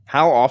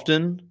How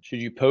often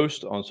should you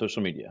post on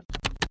social media?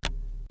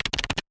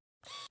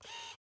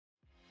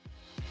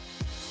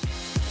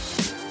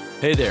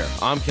 Hey there,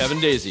 I'm Kevin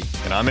Daisy.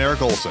 And I'm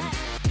Eric Olson.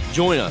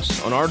 Join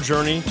us on our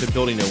journey to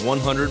building a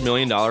 $100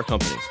 million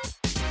company.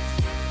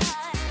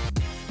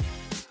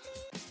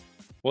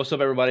 What's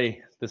up,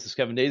 everybody? This is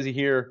Kevin Daisy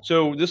here.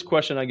 So this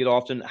question I get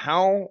often,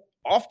 how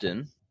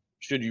often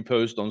should you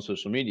post on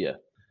social media?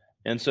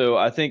 And so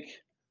I think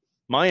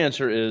my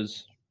answer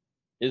is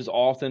as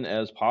often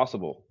as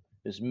possible,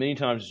 as many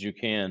times as you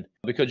can,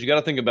 because you got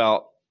to think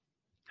about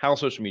how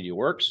social media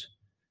works,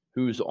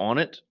 who's on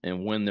it,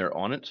 and when they're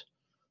on it.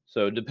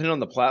 So depending on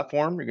the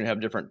platform, you're going to have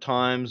different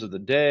times of the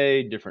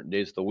day, different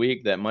days of the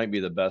week that might be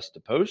the best to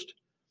post.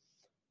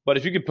 But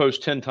if you could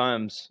post 10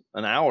 times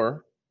an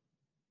hour,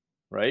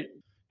 right,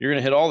 you're going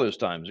to hit all those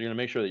times. You're going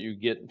to make sure that you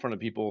get in front of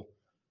people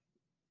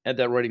at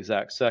that right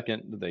exact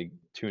second that they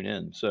tune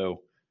in.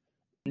 So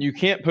you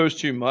can't post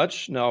too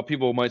much. Now,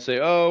 people might say,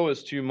 oh,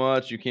 it's too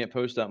much. You can't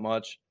post that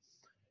much.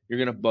 You're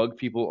going to bug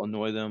people,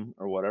 annoy them,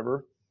 or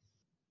whatever.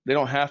 They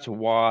don't have to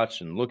watch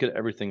and look at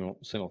every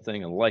single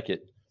thing and like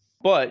it.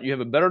 But you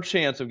have a better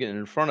chance of getting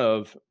in front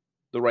of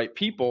the right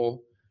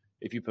people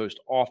if you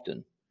post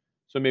often.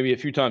 So maybe a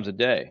few times a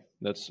day.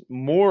 That's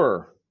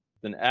more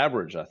than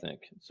average, I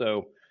think.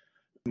 So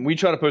we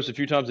try to post a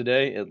few times a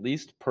day, at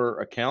least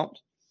per account,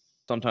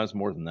 sometimes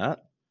more than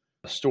that.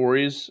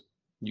 Stories,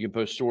 you can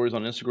post stories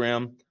on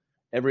Instagram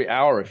every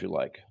hour if you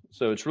like.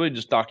 So it's really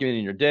just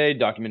documenting your day,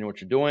 documenting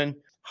what you're doing,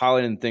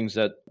 highlighting things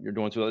that you're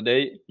doing throughout the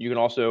day. You can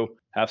also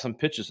have some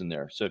pitches in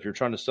there. So if you're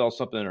trying to sell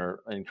something or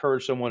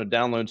encourage someone to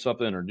download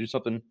something or do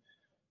something,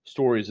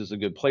 stories is a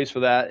good place for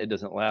that. It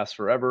doesn't last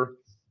forever.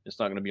 It's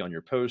not going to be on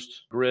your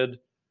post grid.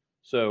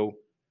 So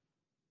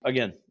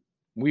again,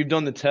 we've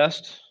done the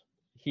test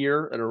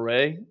here at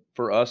Array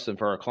for us and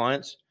for our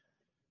clients.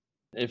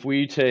 If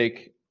we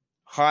take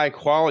high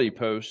quality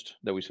posts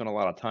that we spend a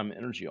lot of time and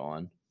energy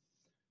on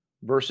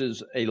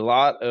versus a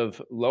lot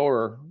of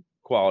lower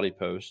quality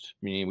posts,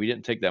 meaning we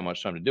didn't take that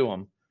much time to do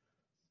them,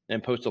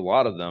 and post a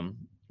lot of them,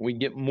 we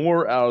get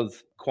more out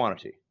of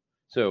quantity.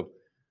 So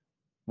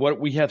what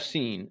we have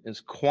seen is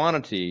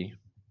quantity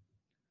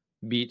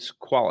beats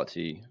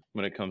quality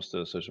when it comes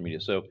to social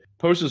media. So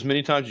post as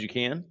many times as you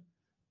can.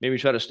 Maybe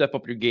try to step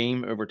up your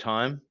game over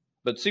time,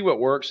 but see what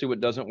works, see what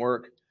doesn't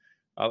work.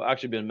 I've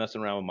actually been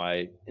messing around with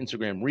my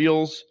Instagram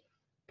Reels,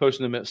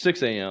 posting them at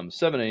 6 a.m.,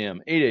 7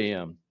 a.m., 8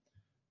 a.m.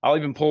 I'll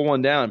even pull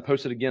one down and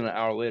post it again an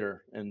hour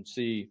later and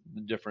see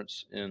the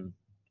difference in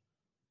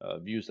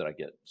views that I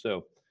get.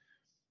 So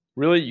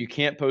really, you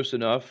can't post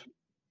enough.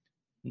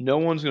 No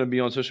one's going to be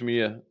on social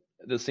media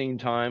at the same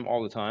time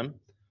all the time.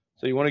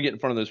 So you want to get in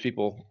front of those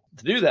people.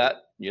 To do that,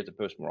 you have to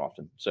post more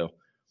often. So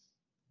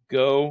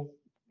go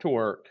to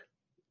work,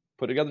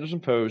 put together some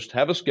posts,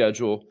 have a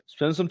schedule,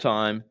 spend some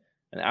time,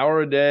 an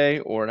hour a day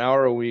or an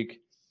hour a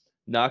week,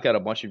 knock out a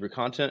bunch of your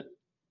content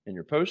in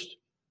your post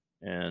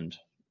and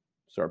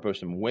start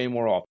posting way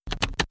more often.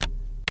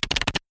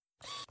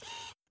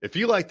 If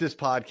you like this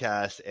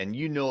podcast and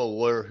you know a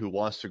lawyer who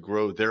wants to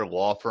grow their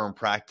law firm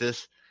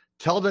practice,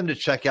 tell them to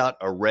check out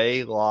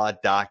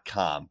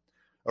ArrayLaw.com.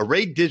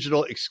 Array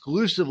Digital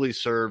exclusively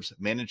serves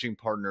managing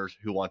partners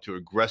who want to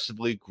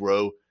aggressively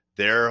grow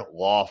their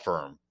law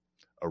firm.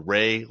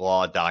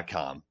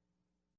 ArrayLaw.com.